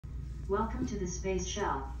Welcome to the Space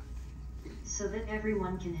Shell. So that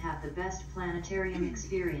everyone can have the best planetarium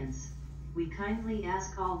experience, we kindly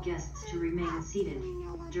ask all guests to remain seated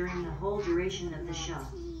during the whole duration of the show.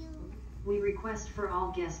 We request for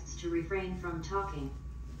all guests to refrain from talking,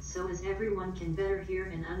 so as everyone can better hear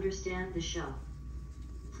and understand the show.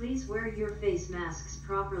 Please wear your face masks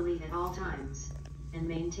properly at all times, and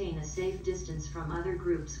maintain a safe distance from other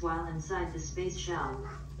groups while inside the space shell.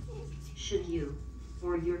 Should you,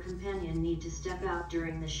 or your companion need to step out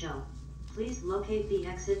during the show, please locate the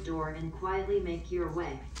exit door and quietly make your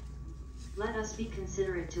way. Let us be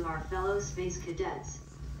considerate to our fellow space cadets,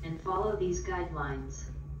 and follow these guidelines.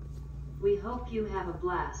 We hope you have a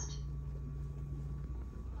blast.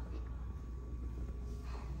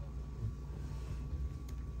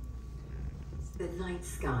 The night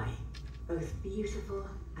sky, both beautiful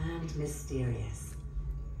and mysterious.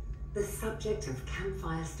 The subject of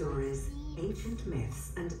campfire stories, ancient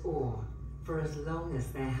myths and awe for as long as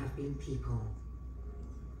there have been people.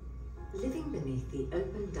 Living beneath the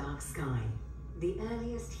open dark sky, the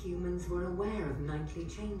earliest humans were aware of nightly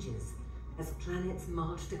changes as planets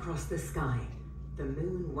marched across the sky, the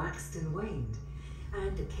moon waxed and waned,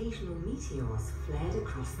 and occasional meteors flared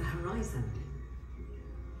across the horizon.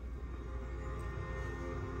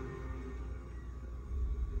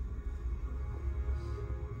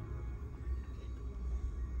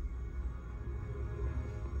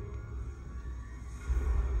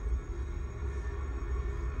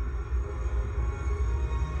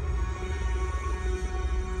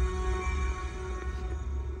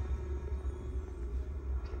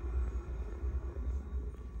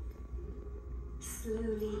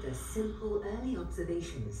 Slowly, the simple early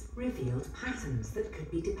observations revealed patterns that could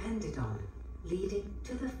be depended on, leading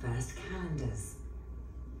to the first calendars.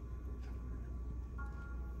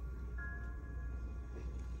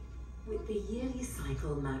 With the yearly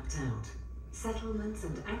cycle mapped out, settlements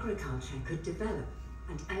and agriculture could develop,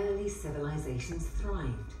 and early civilizations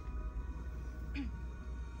thrived.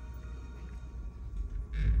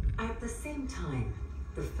 At the same time,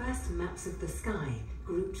 the first maps of the sky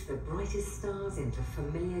grouped the brightest stars into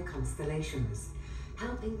familiar constellations,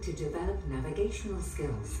 helping to develop navigational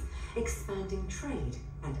skills, expanding trade,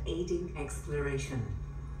 and aiding exploration.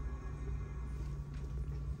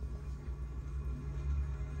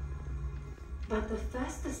 But the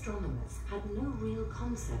first astronomers had no real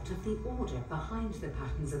concept of the order behind the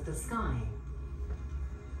patterns of the sky.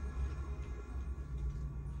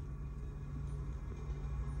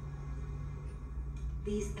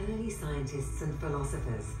 These early scientists and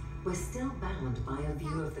philosophers were still bound by a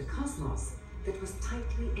view of the cosmos that was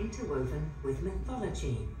tightly interwoven with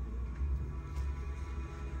mythology.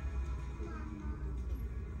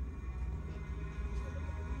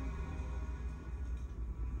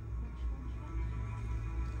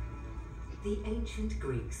 The ancient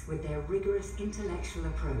Greeks, with their rigorous intellectual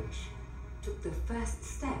approach, took the first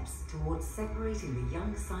steps towards separating the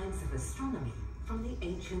young science of astronomy from the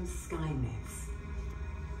ancient sky myths.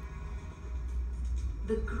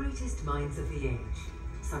 The greatest minds of the age,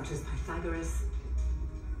 such as Pythagoras,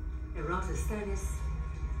 Eratosthenes,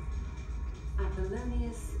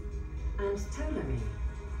 Apollonius, and Ptolemy,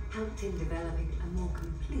 helped in developing a more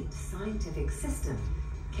complete scientific system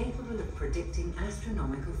capable of predicting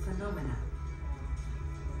astronomical phenomena.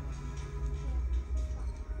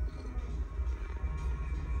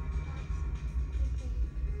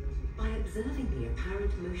 By observing the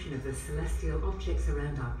apparent motion of the celestial objects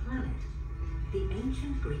around our planet, the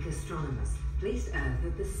ancient Greek astronomers placed Earth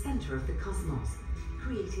at the center of the cosmos,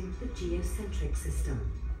 creating the geocentric system.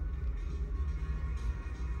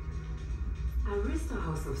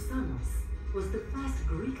 Aristarchos of Samos was the first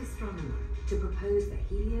Greek astronomer to propose the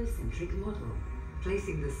heliocentric model,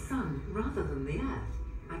 placing the Sun rather than the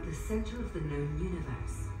Earth at the center of the known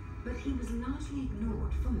universe. But he was largely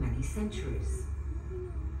ignored for many centuries.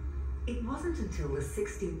 It wasn't until the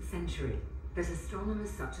 16th century that astronomers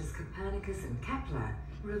such as Copernicus and Kepler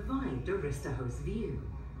revived Aristarchus' view.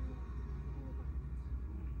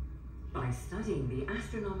 By studying the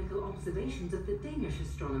astronomical observations of the Danish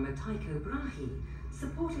astronomer Tycho Brahe,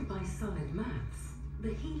 supported by solid maths,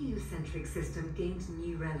 the heliocentric system gained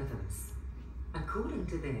new relevance. According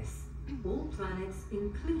to this, all planets,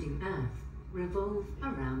 including Earth, revolve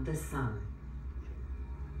around the Sun.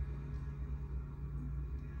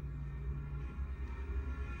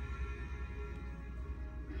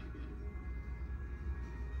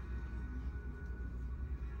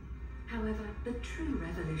 However, the true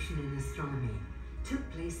revolution in astronomy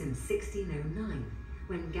took place in 1609,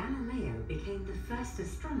 when Galileo became the first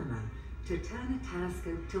astronomer to turn a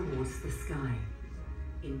telescope towards the sky.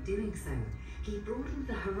 In doing so, he broadened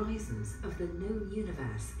the horizons of the known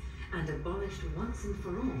universe and abolished once and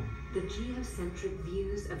for all the geocentric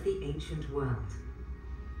views of the ancient world.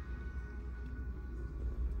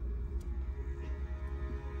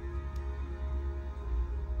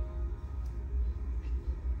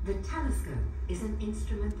 The telescope is an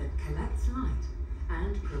instrument that collects light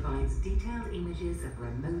and provides detailed images of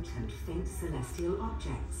remote and faint celestial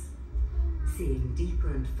objects. Seeing deeper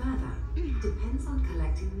and further depends on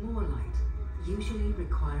collecting more light, usually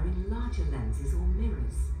requiring larger lenses or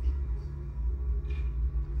mirrors.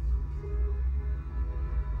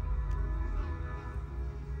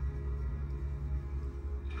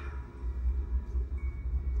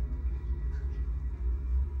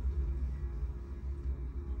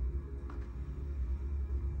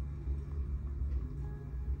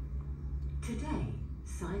 Today,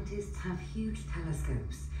 scientists have huge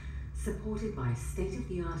telescopes, supported by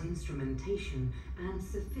state-of-the-art instrumentation and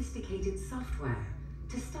sophisticated software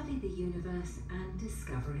to study the universe and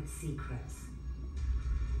discover its secrets.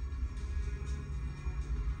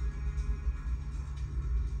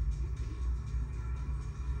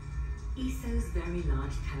 ESO's Very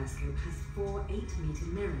Large Telescope has 4 8-meter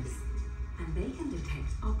mirrors, and they can detect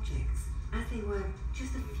objects as they were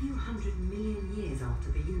just a few 100 million years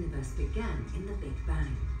after the universe began in the Big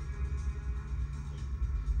Bang.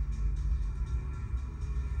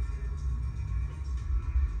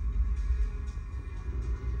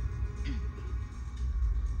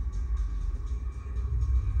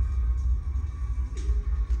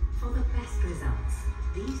 For the best results,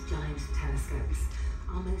 these giant telescopes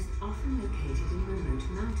are most often located in remote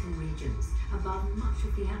mountain regions above much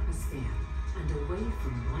of the atmosphere and away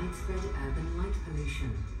from widespread urban light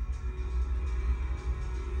pollution.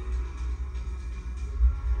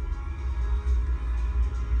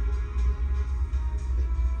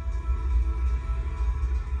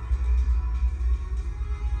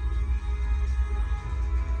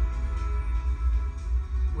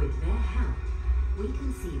 With their help, we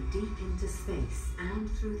can see deep into space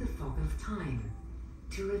and through the fog of time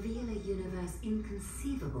to reveal a universe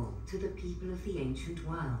inconceivable to the people of the ancient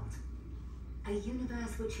world. A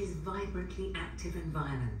universe which is vibrantly active and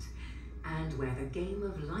violent, and where the game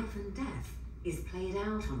of life and death is played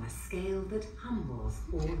out on a scale that humbles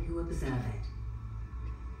all who observe it.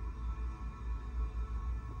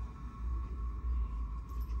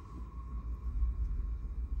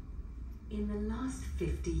 In the last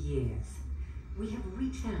 50 years, we have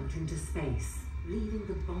reached out into space, leaving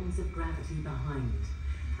the bonds of gravity behind,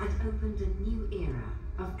 and opened a new era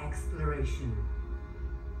of exploration.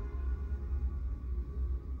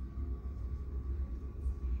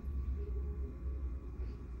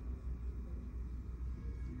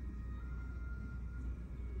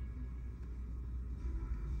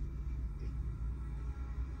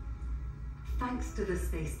 Thanks to the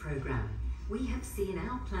space program, we have seen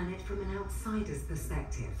our planet from an outsider's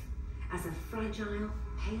perspective, as a fragile,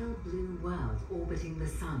 pale blue world orbiting the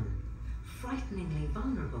sun, frighteningly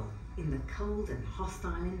vulnerable in the cold and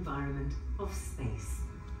hostile environment of space.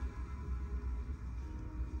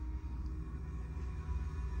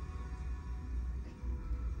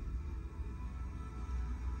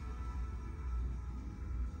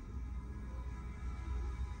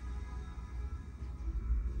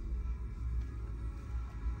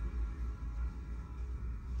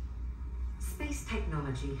 Space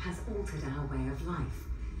technology has altered our way of life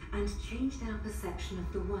and changed our perception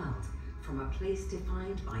of the world from a place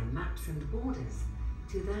defined by maps and borders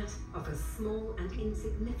to that of a small and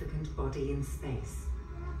insignificant body in space.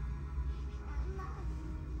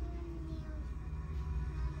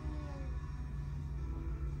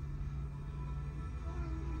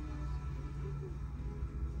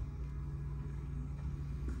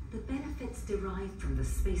 The benefits derived from the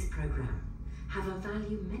space program have a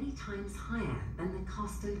value many times higher than the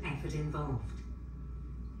cost and effort involved.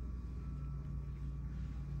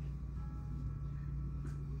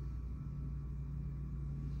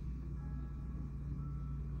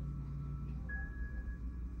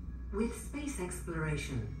 With space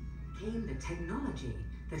exploration came the technology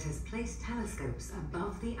that has placed telescopes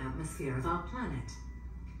above the atmosphere of our planet.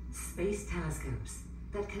 Space telescopes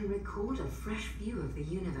that can record a fresh view of the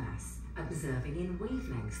universe, observing in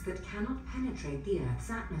wavelengths that cannot penetrate the Earth's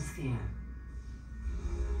atmosphere.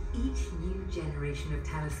 Each new generation of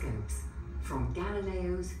telescopes, from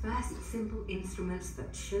Galileo's first simple instruments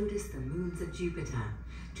that showed us the moons of Jupiter,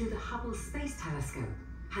 to the Hubble Space Telescope,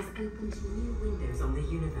 has opened new windows on the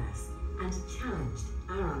universe and challenged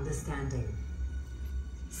our understanding.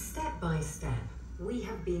 Step by step, we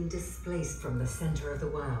have been displaced from the center of the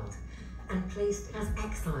world and placed as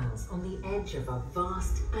exiles on the edge of a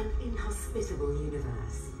vast and inhospitable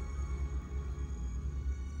universe.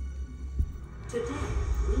 Today,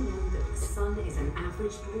 we know that the Sun is an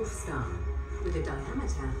average dwarf star with a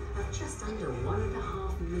diameter of just under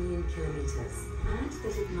 1.5 million kilometers, and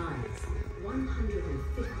that it lies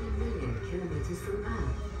 150 million kilometers from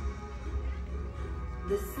Earth.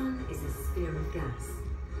 The Sun is a sphere of gas,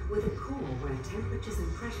 with a core where temperatures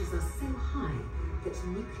and pressures are so high that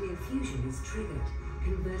nuclear fusion is triggered,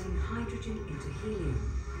 converting hydrogen into helium,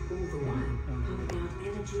 all the while pumping out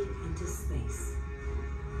energy into space.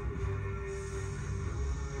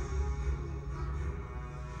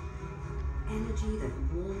 Energy that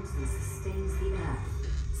warms and sustains the Earth,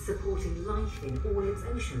 supporting life in all its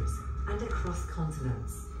oceans and across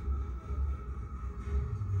continents.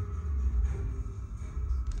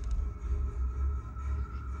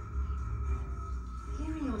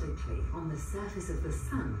 Periodically, on the surface of the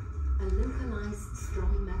Sun, a localized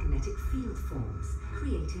strong magnetic field forms,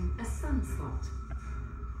 creating a sunspot.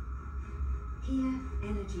 Here,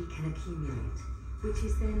 energy can accumulate, which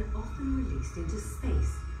is then often released into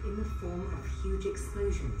space in the form of huge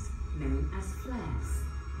explosions known as flares.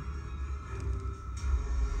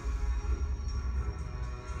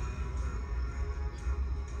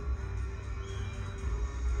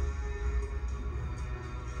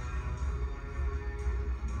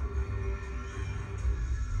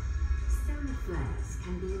 Stellar flares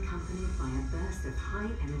can be accompanied by a burst of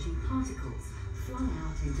high-energy particles flung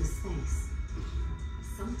out into space,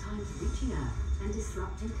 sometimes reaching Earth and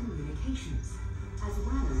disrupting communications, as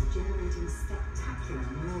well as generating spectacular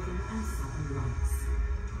northern and southern lights.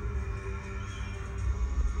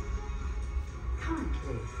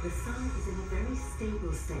 Currently, the Sun is in a very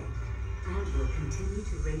stable state and will continue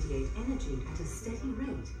to radiate energy at a steady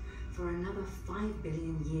rate for another 5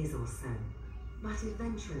 billion years or so. But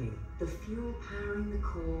eventually, the fuel powering the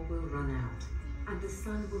core will run out, and the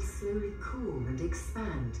Sun will slowly cool and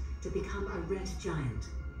expand to become a red giant,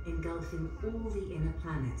 engulfing all the inner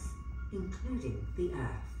planets, including the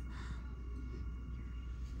Earth.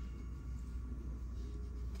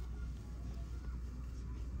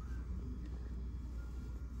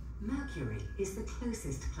 Mercury is the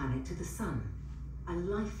closest planet to the Sun, a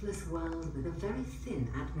lifeless world with a very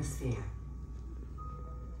thin atmosphere.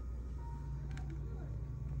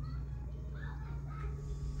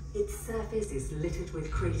 Its surface is littered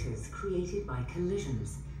with craters created by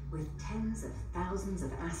collisions with tens of thousands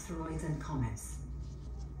of asteroids and comets.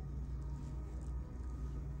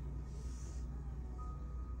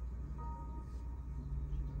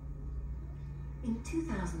 In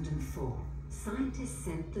 2004, scientists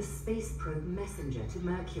sent the space probe Messenger to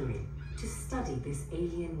Mercury to study this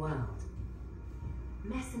alien world.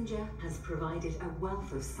 Messenger has provided a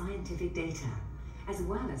wealth of scientific data, as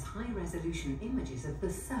well as high-resolution images of the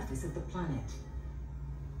surface of the planet.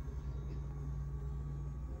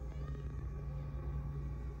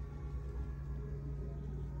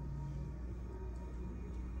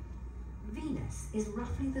 Venus is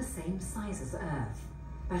roughly the same size as Earth,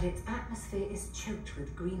 but its atmosphere is choked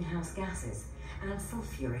with greenhouse gases and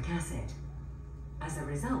sulfuric acid. As a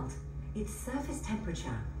result, its surface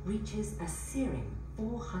temperature reaches a searing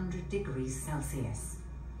 400 degrees Celsius.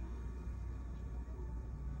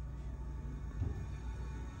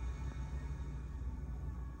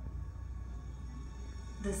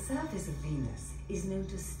 The surface of Venus is known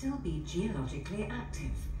to still be geologically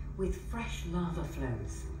active, with fresh lava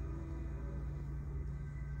flows.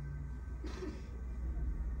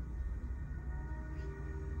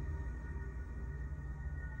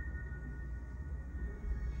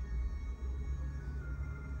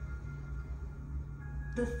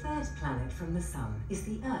 The third planet from the Sun is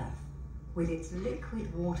the Earth, with its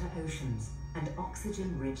liquid water oceans and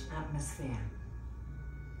oxygen-rich atmosphere.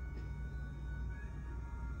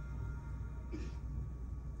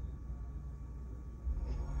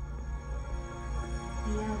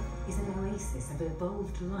 The Earth is an oasis of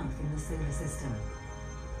evolved life in the solar system.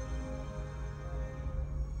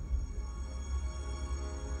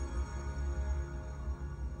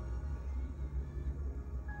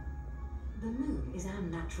 The Moon is our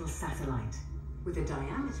natural satellite, with a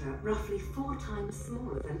diameter roughly 4 times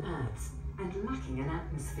smaller than Earth's and lacking an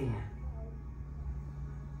atmosphere.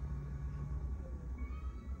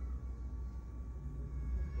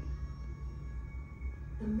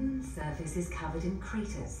 The Moon's surface is covered in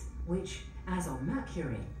craters, which, as on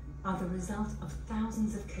Mercury, are the result of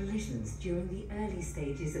thousands of collisions during the early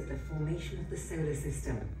stages of the formation of the solar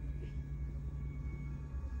system.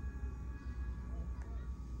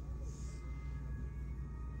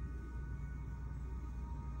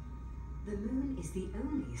 The Moon is the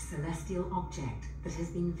only celestial object that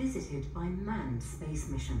has been visited by manned space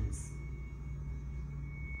missions.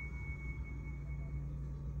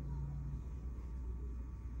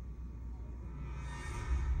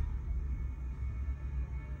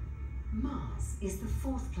 Mars is the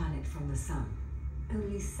fourth planet from the Sun,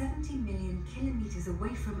 only 70 million kilometers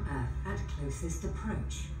away from Earth at closest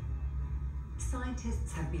approach.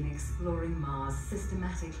 Scientists have been exploring Mars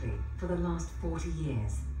systematically for the last 40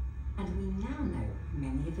 years, and we now know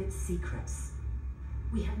many of its secrets.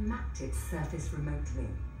 We have mapped its surface remotely,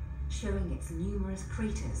 showing its numerous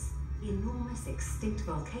craters, enormous extinct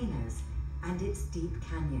volcanoes, and its deep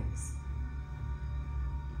canyons.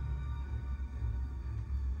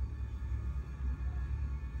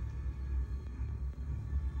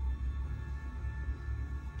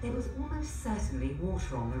 There was almost certainly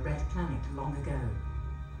water on the red planet long ago.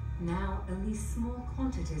 Now only small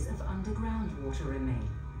quantities of underground water remain.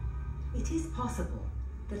 It is possible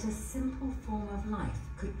that a simple form of life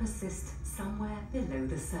could persist somewhere below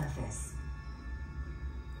the surface.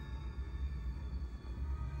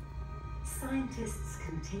 Scientists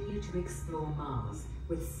continue to explore Mars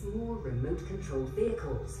with small remote-controlled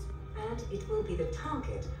vehicles, and it will be the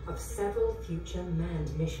target of several future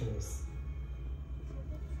manned missions.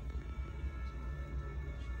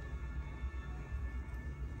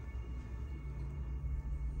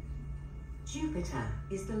 Jupiter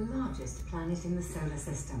is the largest planet in the solar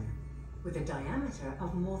system, with a diameter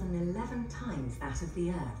of more than 11 times that of the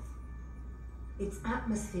Earth. Its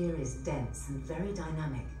atmosphere is dense and very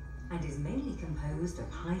dynamic, and is mainly composed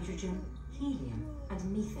of hydrogen, helium,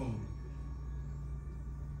 and methane.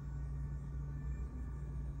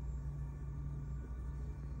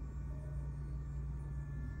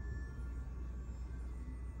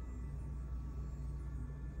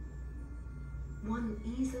 One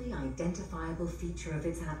easily identifiable feature of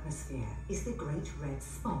its atmosphere is the Great Red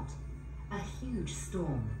Spot, a huge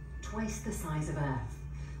storm twice the size of Earth,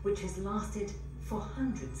 which has lasted for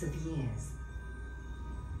hundreds of years.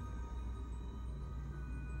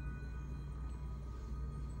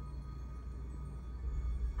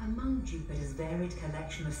 Among Jupiter's varied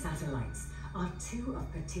collection of satellites are two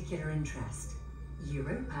of particular interest: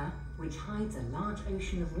 Europa, which hides a large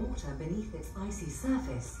ocean of water beneath its icy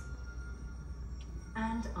surface,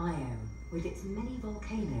 and Io, with its many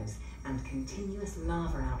volcanoes and continuous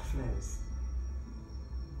lava outflows.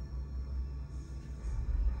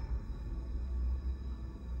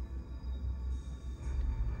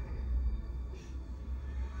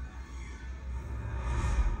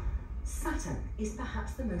 Saturn is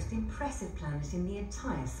perhaps the most impressive planet in the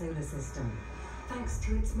entire solar system, thanks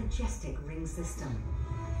to its majestic ring system.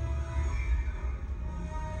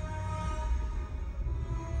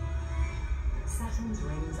 Saturn's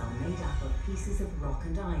rings are made up of pieces of rock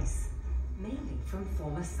and ice, mainly from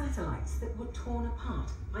former satellites that were torn apart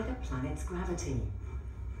by the planet's gravity.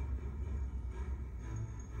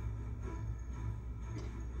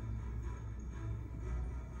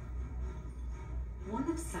 One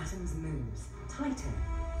of Saturn's moons, Titan,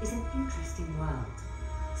 is an interesting world.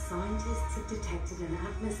 Scientists have detected an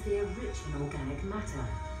atmosphere rich in organic matter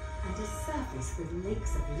and a surface with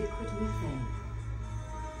lakes of liquid methane.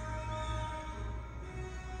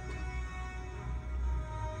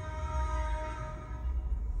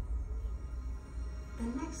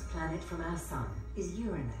 The next planet from our Sun is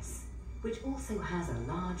Uranus, which also has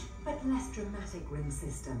a large but less dramatic ring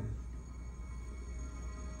system.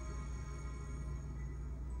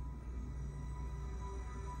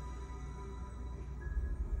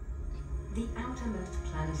 The outermost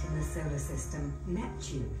planet in the solar system,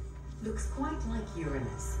 Neptune, looks quite like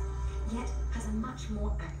Uranus, yet has a much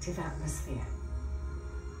more active atmosphere.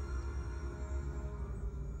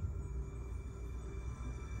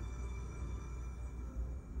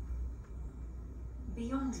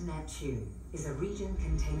 Beyond Neptune is a region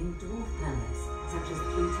containing dwarf planets such as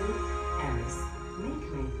Pluto, Eris,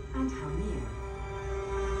 Mykene, and Haumea.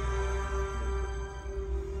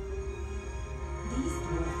 These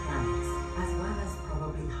dwarf planets, as well as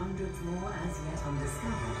probably hundreds more as yet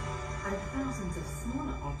undiscovered, and thousands of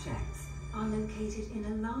smaller objects, are located in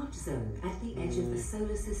a large zone at the edge of the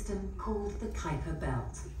solar system called the Kuiper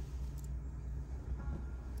Belt.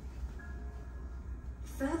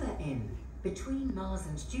 Further in, between Mars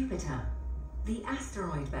and Jupiter, the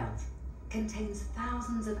asteroid belt contains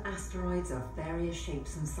thousands of asteroids of various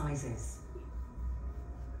shapes and sizes.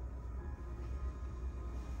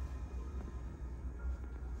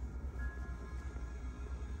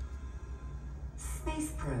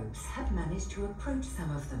 Space probes have managed to approach some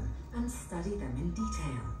of them and study them in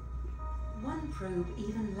detail. One probe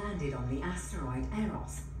even landed on the asteroid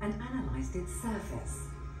Eros and analyzed its surface.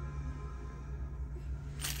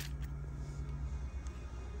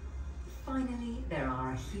 Finally, there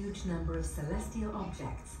are a huge number of celestial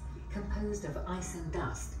objects composed of ice and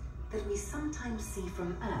dust that we sometimes see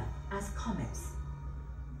from Earth as comets.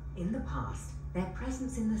 In the past, their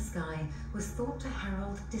presence in the sky was thought to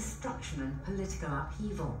herald destruction and political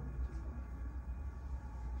upheaval.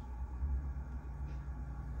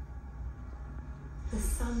 The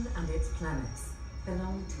Sun and its planets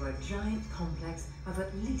belong to a giant complex of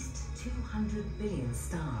at least 200 billion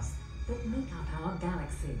stars that make up our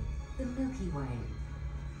galaxy, the Milky Way.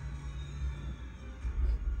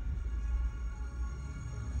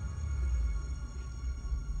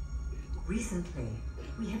 Recently,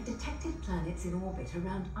 we have detected planets in orbit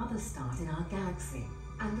around other stars in our galaxy,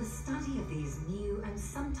 and the study of these new and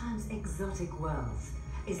sometimes exotic worlds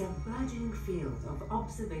is a burgeoning field of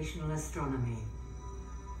observational astronomy.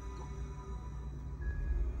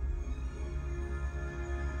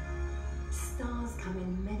 Stars come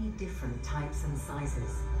in many different types and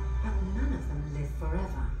sizes, but none of them live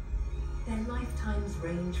forever. Their lifetimes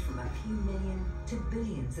range from a few million to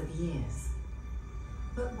billions of years.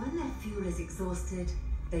 But when their fuel is exhausted,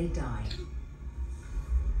 they die.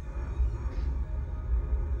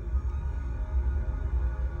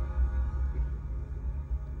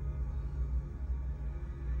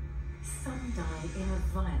 Some die in a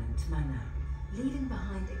violent manner, leaving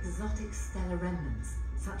behind exotic stellar remnants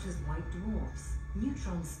such as white dwarfs,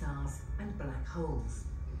 neutron stars, and black holes.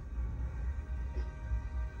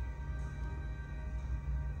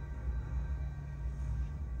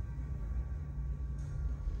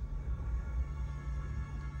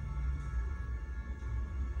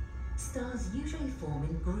 Stars usually form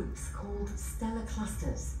in groups called stellar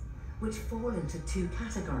clusters, which fall into two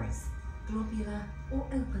categories, globular or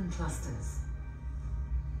open clusters.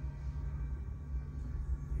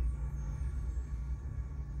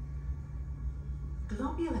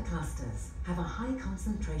 Globular clusters have a high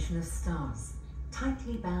concentration of stars,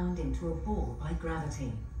 tightly bound into a ball by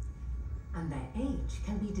gravity, and their age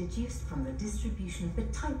can be deduced from the distribution of the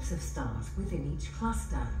types of stars within each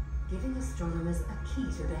cluster, giving astronomers a key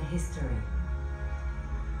to their history.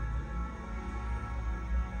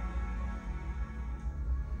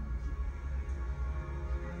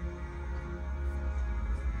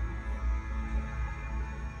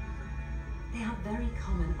 They are very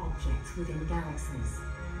common objects within galaxies.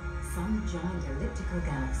 Some giant elliptical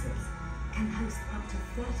galaxies can host up to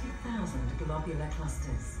 30,000 globular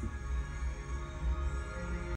clusters.